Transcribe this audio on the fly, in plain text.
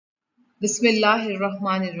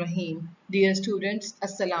Bismillahirrahmanirrahim. Dear students,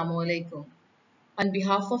 Assalamu alaikum. On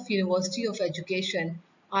behalf of University of Education,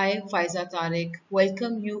 I, Faiza Tariq,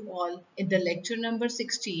 welcome you all in the lecture number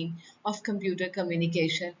 16 of Computer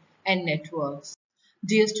Communication and Networks.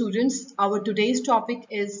 Dear students, our today's topic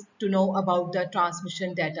is to know about the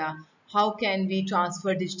transmission data. How can we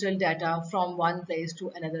transfer digital data from one place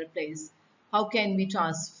to another place? How can we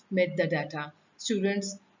transmit the data?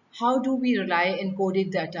 Students, how do we rely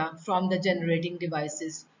encoded data from the generating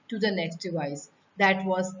devices to the next device? That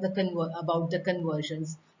was about the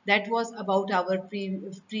conversions. That was about our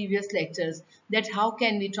previous lectures, that how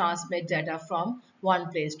can we transmit data from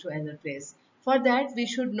one place to another place. For that, we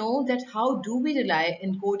should know that how do we rely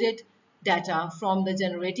encoded data from the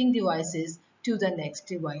generating devices to the next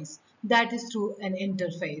device. That is through an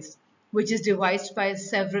interface, which is devised by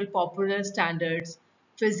several popular standards,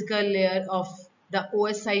 physical layer of the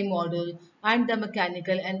OSI model, and the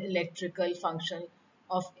mechanical and electrical function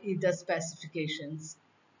of either specifications.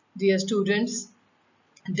 Dear students,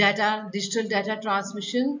 digital data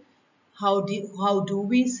transmission, how do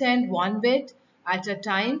we send one bit at a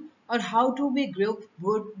time, or how do we group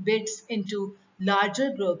bits into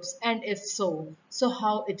larger groups, and if so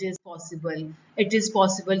how it is possible? It is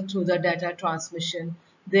possible through the data transmission.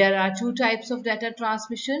 There are two types of data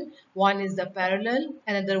transmission. One is the parallel,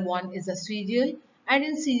 another one is the serial. And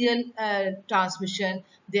in serial transmission,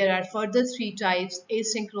 there are further three types: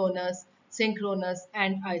 asynchronous, synchronous,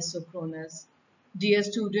 and isochronous. Dear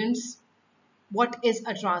students, what is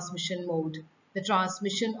a transmission mode? The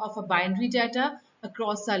transmission of a binary data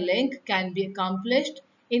across a link can be accomplished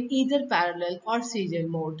in either parallel or serial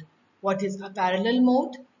mode. What is a parallel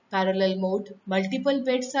mode? Parallel mode, multiple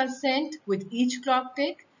bits are sent with each clock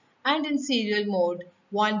tick, and in serial mode,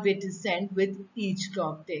 one bit is sent with each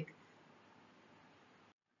clock tick.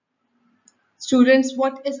 Students,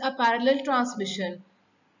 what is a parallel transmission?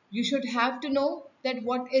 You should have to know that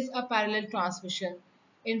what is a parallel transmission.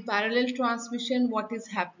 In parallel transmission, what is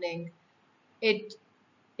happening? It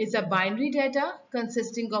is a binary data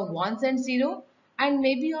consisting of ones and zero and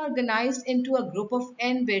may be organized into a group of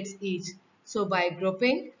n bits each. So by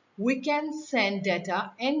grouping, we can send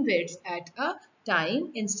data n bits at a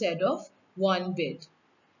time instead of one bit.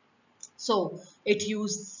 So it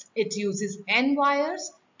uses n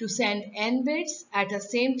wires to send n bits at the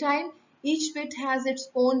same time. Each bit has its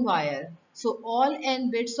own wire. So all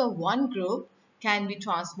n bits of one group can be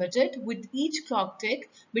transmitted with each clock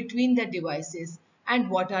tick between the devices. And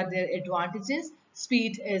what are their advantages?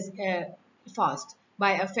 Speed is fast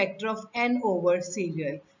by a factor of n over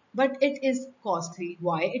serial. But it is costly.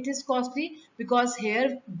 Why it is costly? Because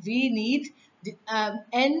here we need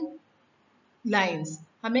n lines.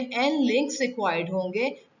 हमें n links required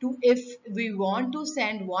होंगे to if we want to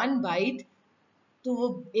send one byte, तो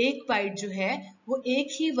वो एक bite जो है वो एक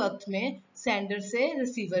ही वक्त में सेंडर से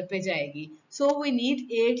रिसीवर पे जाएगी. So we need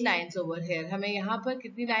 8 lines over here. हमें यहाँ पर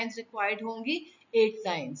कितनी लाइंस रिक्वायर्ड होंगी? 8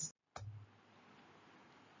 lines.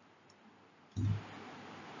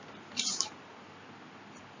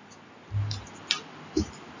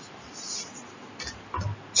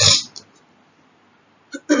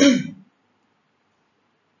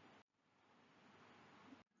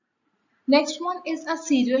 Next one is a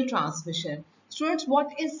serial transmission. Students,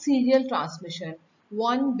 what is serial transmission?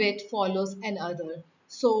 One bit follows another.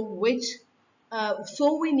 So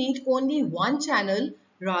we need only one channel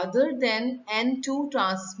rather than n to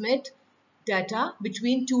transmit data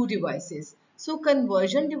between two devices. So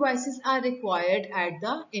conversion devices are required at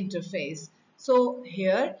the interface. So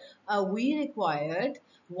here we required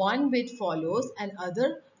one bit follows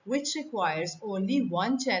another, which requires only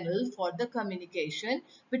one channel for the communication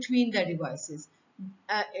between the devices.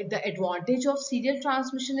 The advantage of serial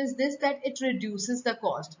transmission is this, that it reduces the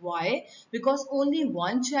cost. Why? Because only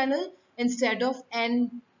one channel instead of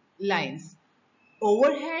n lines.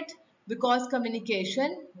 Overhead, because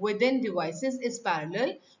communication within devices is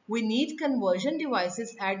parallel, we need conversion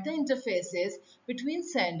devices at the interfaces between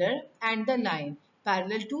sender and the line,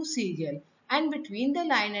 parallel to serial, and between the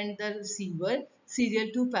line and the receiver, serial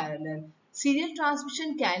to parallel. Serial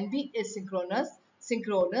transmission can be asynchronous,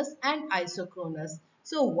 synchronous, and isochronous.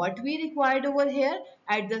 So what we required over here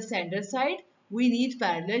at the sender side, we need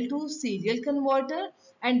parallel to serial converter,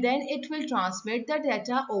 and then it will transmit the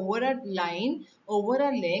data over a line, over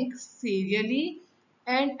a link serially,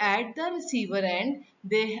 and at the receiver end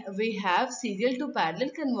we have serial to parallel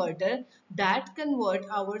converter that convert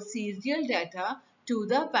our serial data to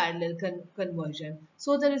the parallel conversion,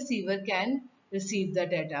 so the receiver can receive the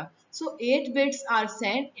data. So 8 bits are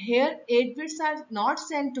sent here. 8 bits are not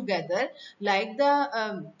sent together like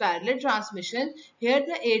the parallel transmission. Here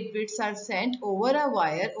the 8 bits are sent over a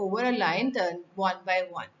wire, over a line, turn one by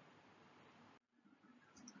one.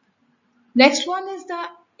 Next one is the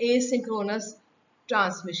asynchronous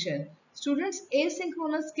transmission. Students,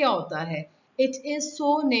 asynchronous क्या होता है? It is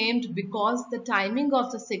so named because the timing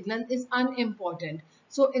of the signal is unimportant.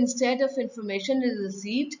 So instead of information is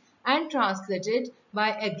received and translated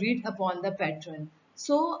by agreed upon the pattern.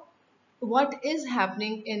 So what is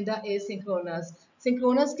happening in the asynchronous?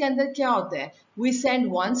 Synchronous के अंदर क्या होता है? We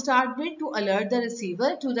send one start bit to alert the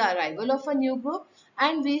receiver to the arrival of a new group,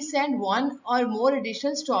 and we send one or more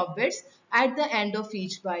additional stop bits at the end of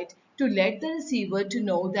each byte to let the receiver to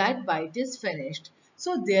know that byte is finished.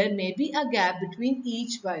 So there may be a gap between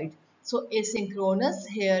each byte. So asynchronous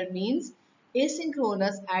here means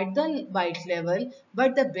asynchronous at the byte level,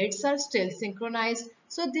 but the bits are still synchronized.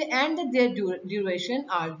 So they and their duration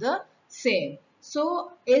are the same. So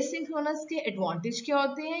asynchronous के advantage क्या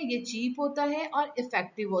होते हैं? ये cheap होता है और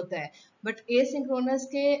effective होता है, बट एसिंक्रोनस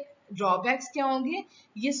के ड्रॉबैक्स क्या होंगे?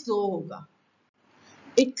 ये स्लो होगा.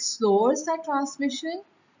 It slows the transmission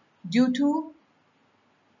due to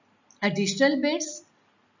additional bits,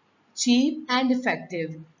 cheap and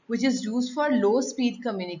effective, which is used for low speed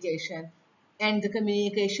communication, and the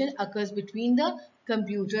communication occurs between the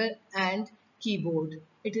computer and keyboard.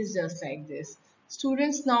 It is just like this.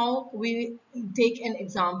 Students, now we take an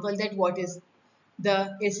example that what is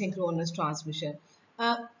the asynchronous transmission.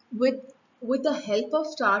 Uh, with with the help of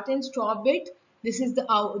start and stop bit, this is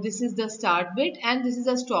the start bit and this is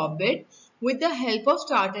a stop bit. With the help of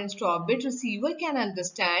start and stop bit, receiver can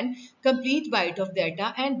understand complete byte of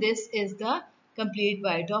data, and this is the complete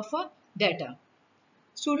byte of a data.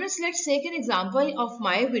 Students, let's take an example of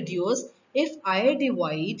my videos. If I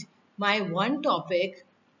divide my one topic,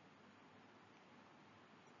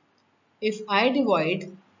 if I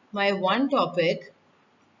divide my one topic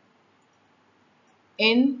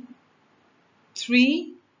in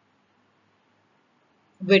three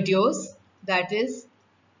videos, that is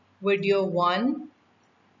video 1,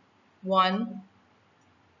 1,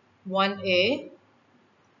 1A,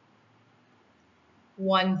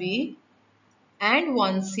 1B and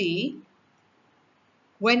 1C.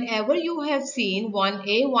 Whenever you have seen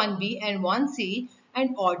 1A, 1B and 1C,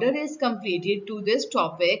 an order is completed to this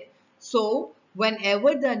topic. So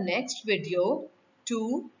whenever the next video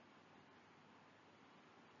 2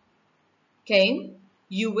 came,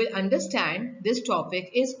 you will understand this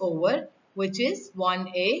topic is over, which is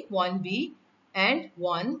 1A, 1B and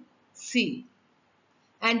 1C.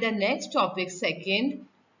 And the next topic second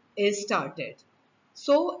is started.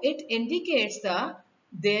 So it indicates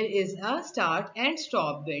there is a start and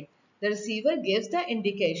stop bit. The receiver gives the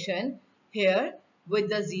indication here with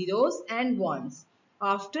the zeros and ones.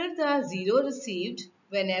 After the zero received,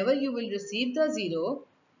 whenever you will receive the zero,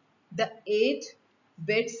 the 8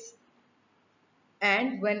 bits,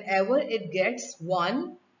 and whenever it gets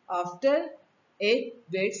 1 after 8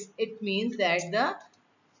 bits, it means that the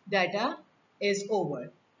data is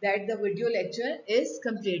over, that the video lecture is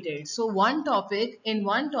completed. So one topic,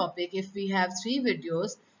 if we have 3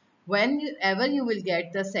 videos, whenever you will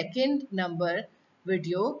get the second number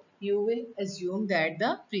video, you will assume that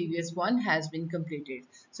the previous one has been completed.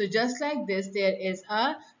 So just like this, there is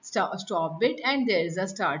a stop bit and there is a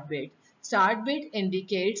start bit. Start bit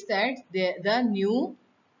indicates that the new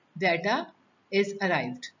data is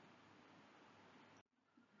arrived.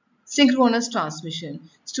 Synchronous transmission.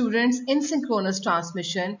 Students, in synchronous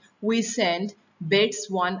transmission, we send bits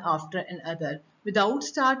one after another without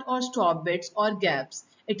start or stop bits or gaps.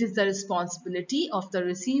 It is the responsibility of the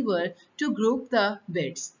receiver to group the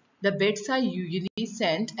bits. The bits are usually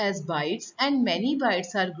sent as bytes, and many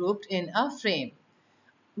bytes are grouped in a frame.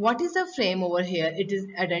 What is a frame over here? It is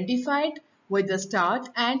identified with the start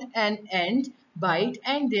and an end byte,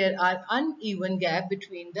 and there are uneven gap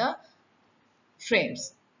between the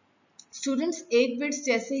frames. Students 8 bits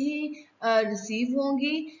जैसे ही receive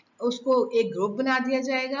होंगी, उसको एक group बना दिया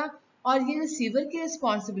जाएगा, और ये receiver की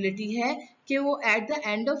रिस्पॉन्सिबिलिटी है कि वो at the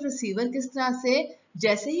end of receiver किस तरह से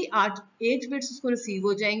जैसे ही 8 बिट्स उसको रिसीव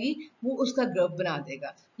हो जाएंगी वो उसका ग्रुप बना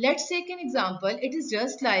देगा. Let's take an example. It is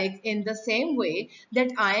just like in the same way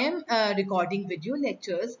that I am recording video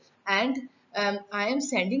lectures and I am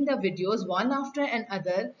sending the videos one after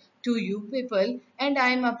another to you people, and I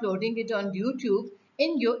am uploading it on YouTube.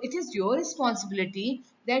 It is your responsibility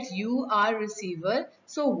that you are receiver.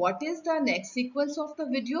 So what is the next sequence of the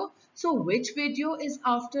video? So which video is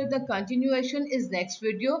after the continuation is next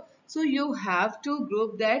video? So you have to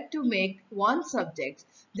group that to make one subject.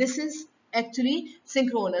 This is actually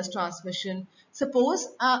synchronous transmission. Suppose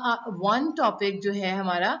one topic जो है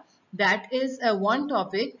हमारा, that is one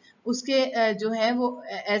topic, उसके जो है वो,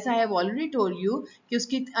 as I have already told you कि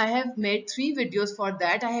उसकी I have made 3 videos for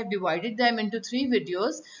that. I have divided them into 3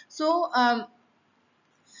 videos. So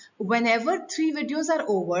whenever 3 videos are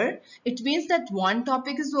over, it means that one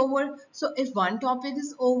topic is over. So if one topic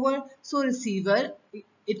is over, so receiver,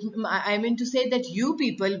 I mean to say that you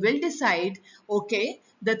people will decide, okay,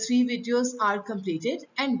 the 3 videos are completed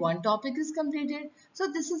and one topic is completed.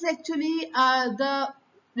 So this is actually the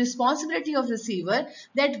responsibility of receiver,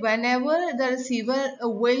 that whenever the receiver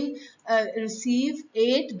will receive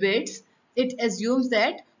 8 bits, it assumes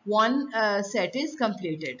that one set is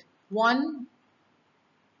completed, one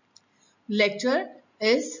lecture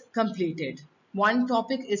is completed, one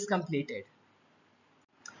topic is completed.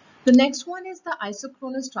 The next one is the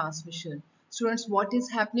isochronous transmission. Students, what is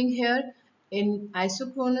happening here? In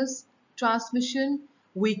isochronous transmission,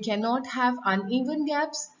 we cannot have uneven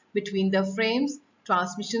gaps between the frames.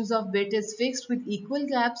 Transmissions of bit is fixed with equal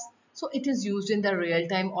gaps, so it is used in the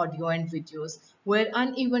real-time audio and videos where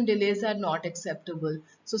uneven delays are not acceptable.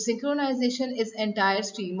 So synchronization is entire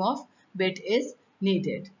stream of bit is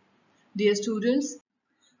needed. Dear students,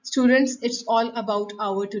 it's all about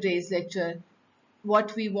our today's lecture.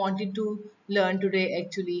 What we wanted to learn today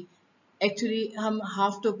actually हम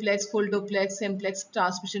half duplex, full duplex, simplex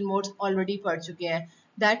transmission modes already पढ़ चुके हैं.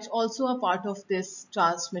 That's also a part of this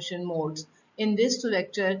transmission modes. In this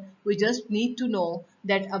lecture, we just need to know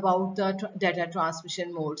that about the data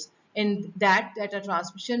transmission modes. In that data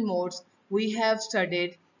transmission modes, we have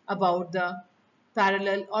studied about the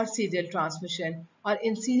parallel or serial transmission. Or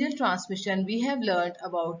in serial transmission, we have learned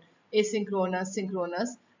about asynchronous,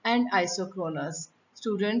 synchronous, and isochronous.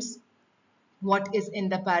 Students, what is in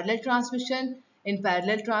the parallel transmission? In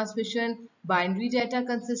parallel transmission, binary data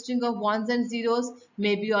consisting of ones and zeros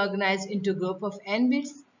may be organized into group of n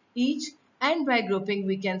bits each, and by grouping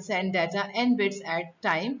we can send data n bits at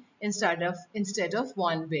time instead of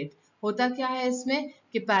 1 bit. होता क्या है इसमें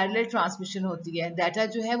कि parallel transmission होती है, data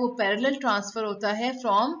जो है वो पैरेलल ट्रांसफर होता है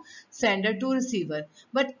from sender to receiver.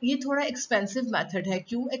 But ये थोड़ा एक्सपेंसिव मेथड है.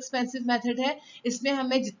 क्यों एक्सपेंसिव मेथड है? इसमें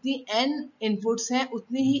हमें जितनी n इनपुट्स हैं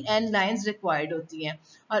उतनी ही n लाइंस रिक्वायर्ड होती हैं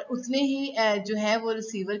और उतने ही जो है वो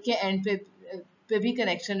रिसीवर के एंड पे भी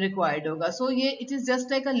कनेक्शन रिक्वायर्ड होगा. सो ये it is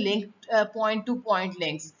just like a link, point two point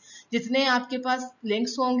links. जितने आपके पास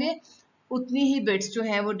लिंक्स होंगे उतनी ही बिट्स जो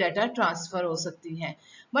है वो डाटा ट्रांसफर हो सकती हैं.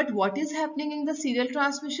 But what is happening in the serial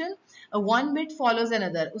transmission? One bit follows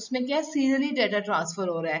another. उसमें क्या सीरियली डाटा ट्रांसफर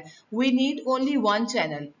हो रहा है. We need only one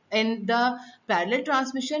channel. In the parallel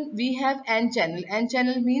transmission we have an channel. N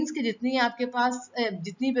channel means कि जितनी आपके पास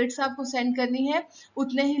जितनी bits आपको सेंड करनी है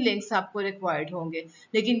उतने ही लिंक्स आपको रिक्वायर्ड होंगे.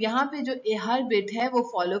 लेकिन यहाँ पे जो हर बिट है वो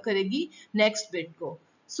फॉलो करेगी नेक्स्ट बिट को.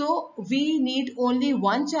 So we need only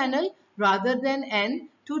one channel rather than n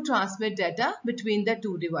to transmit data between the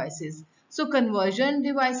two devices. So conversion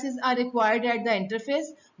devices are required at the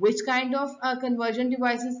interface. Which kind of conversion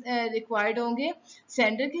devices required होंगे?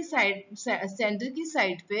 Sender की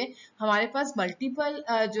side पे हमारे पास multiple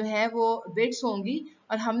जो है वो bits होंगी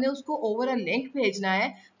और हमने उसको ओवर अ लिंक भेजना है.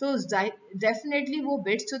 तो डेफिनेटली वो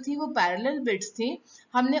बिट्स जो थी वो पैरेलल बिट्स थी.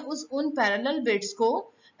 हमने उन पैरेलल बिट्स को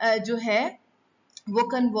जो है वो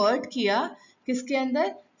कन्वर्ट किया किसके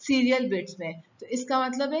अंदर? सीरियल बिट्स में. तो इसका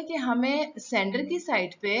मतलब है कि हमें सेंडर की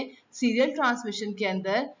साइड पे सीरियल ट्रांसमिशन के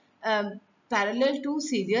अंदर पैरेलल टू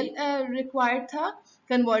सीरियल रिक्वायर्ड था,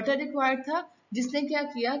 कन्वर्टर रिक्वायर्ड था, जिसने क्या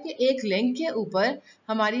किया कि एक लिंक के ऊपर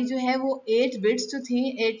हमारी जो है वो 8 बिट्स जो थी,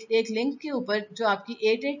 एक लिंक के ऊपर जो आपकी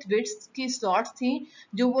 8 बिट्स की स्लॉट्स थी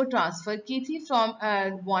जो वो ट्रांसफर की थी from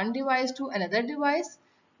one device to another device,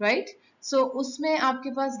 right. सो उसमें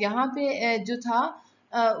आपके पास यहाँ पे जो था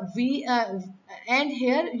we and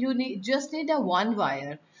here you just need a one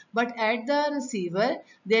wire, but at the receiver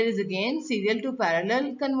there is again serial to parallel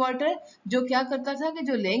converter जो क्या करता था कि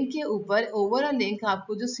जो लिंक के ऊपर ओवर अ लिंक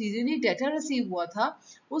आपको जो सीरियली डाटा रिसीव हुआ था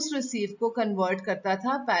उस रिसीव को कन्वर्ट करता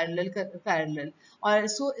था पैरेलल. और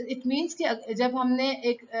सो इट मीन्स कि जब हमने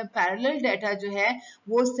एक पैरेलल डाटा जो है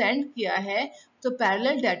वो सेंड किया है तो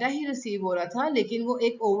पैरेलल डाटा ही रिसीव हो रहा था, लेकिन वो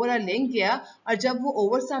एक ओवर अ लिंक गया और जब वो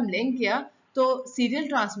ओवर सम लिंक गया तो सीरियल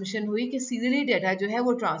ट्रांसमिशन हुई कि सीरियली डाटा जो है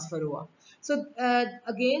वो ट्रांसफर हुआ. So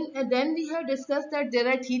again, then we have discussed that there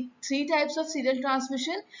are three types of serial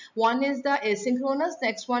transmission. One is the asynchronous,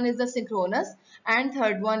 next one is the synchronous, and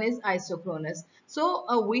third one is isochronous. So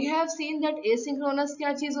we have seen that asynchronous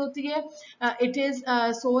क्या चीज होती है? It is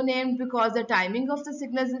so named because the timing of the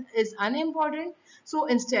signal is unimportant. So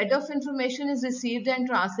instead of information is received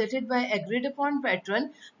and translated by agreed upon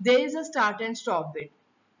pattern, there is a start and stop bit.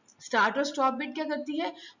 Start और stop bit क्या करती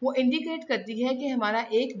है, वो indicate करती है कि हमारा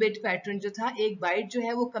एक बिट पैटर्न जो था, एक बाइट जो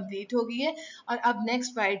है वो कंप्लीट हो गई है और अब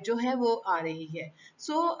नेक्स्ट बाइट जो है वो आ रही है.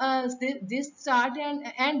 So this start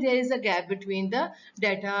and there is a gap between the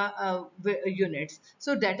data units.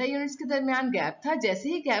 So data units के दरमियान गैप था. जैसे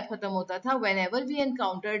ही गैप खत्म होता था, when ever we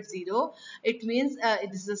encountered zero, it means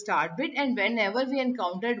it is a start bit, and whenever we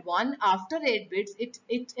encountered one after 8 bits,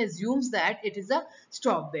 it assumes that it is a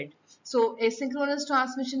stop bit. So asynchronous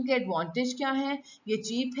transmission के advantage क्या हैं? ये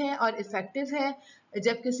cheap है और effective है.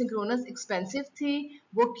 जबकि synchronous expensive थी.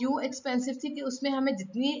 वो क्यों एक्सपेंसिव थी? कि उसमें हमें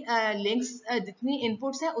जितनी लिंक्स जितनी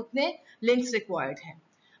इनपुट्स हैं उतने लिंक्स रिक्वायर्ड हैं.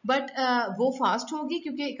 बट वो फास्ट होगी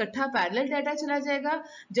क्योंकि इकट्ठा पैरेलल डाटा चला जाएगा.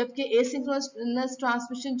 जबकि एसिंक्रोनस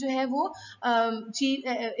ट्रांसमिशन जो है वो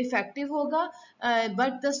इफेक्टिव होगा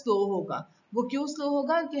बट द स्लो होगा. वो क्यों स्लो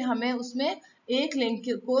होगा? कि हमें उसमें एक लिंक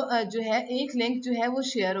को जो है एक लिंक जो है वो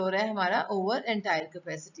शेयर हो रहा है हमारा over entire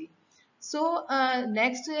capacity. So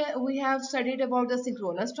next we have studied about the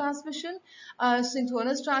synchronous transmission.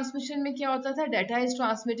 Synchronous transmission में क्या होता था? Data is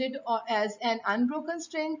transmitted as an unbroken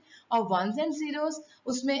string of ones and zeros.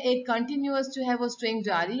 उसमें एक continuous जो है वो string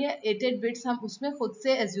जारी है. 8 bits हम उसमें खुद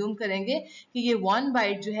से assume करेंगे कि ये 1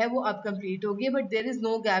 byte जो है वो अब complete होगी, but there is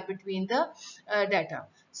no gap between the data.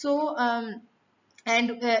 So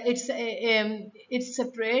and it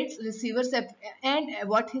separates receiver and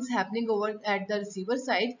what is happening over at the receiver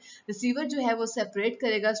side. Receiver जो है वो separate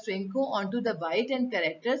करेगा string को onto the byte and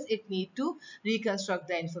characters it need to reconstruct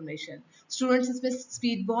the information. Students इसमें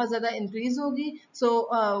speed बहुत ज़्यादा increase होगी. So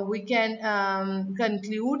we can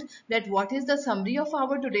conclude that what is the summary of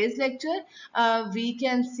our today's lecture. We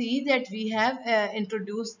can see that we have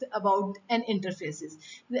introduced about an interfaces.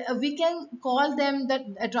 We can call them the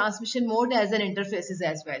transmission mode as an interfaces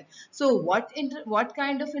as well. So what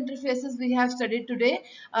kind of interfaces we have studied today?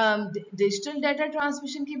 Digital data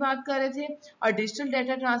transmission की बात कर रहे थे और digital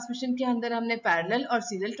data transmission के अंदर हमने parallel और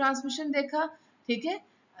serial transmission देखा. ठीक है,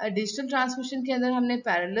 डिजिटल ट्रांसमिशन के अंदर हमने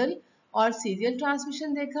पैरेलल और सीरियल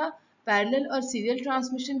ट्रांसमिशन देखा. पैरेलल और सीरियल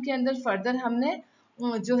ट्रांसमिशन के अंदर फर्दर हमने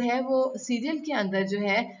जो है वो सीरियल के अंदर जो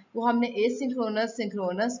है वो हमने एसिंक्रोनस,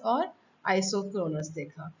 सिंक्रोनस और आइसोक्रोनस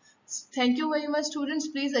देखा. Thank you very much, students.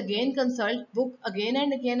 Please again consult book again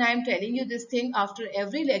and again. I am telling you this thing after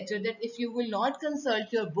every lecture that if you will not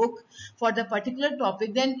consult your book for the particular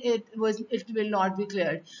topic, then it will not be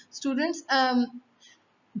cleared. Students,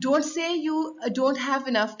 don't say you don't have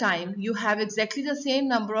enough time. You have exactly the same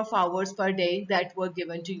number of hours per day that were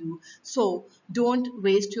given to you. So don't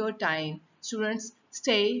waste your time. Students,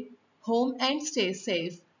 stay home and stay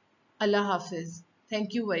safe. Allah Hafiz.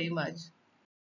 Thank you very much.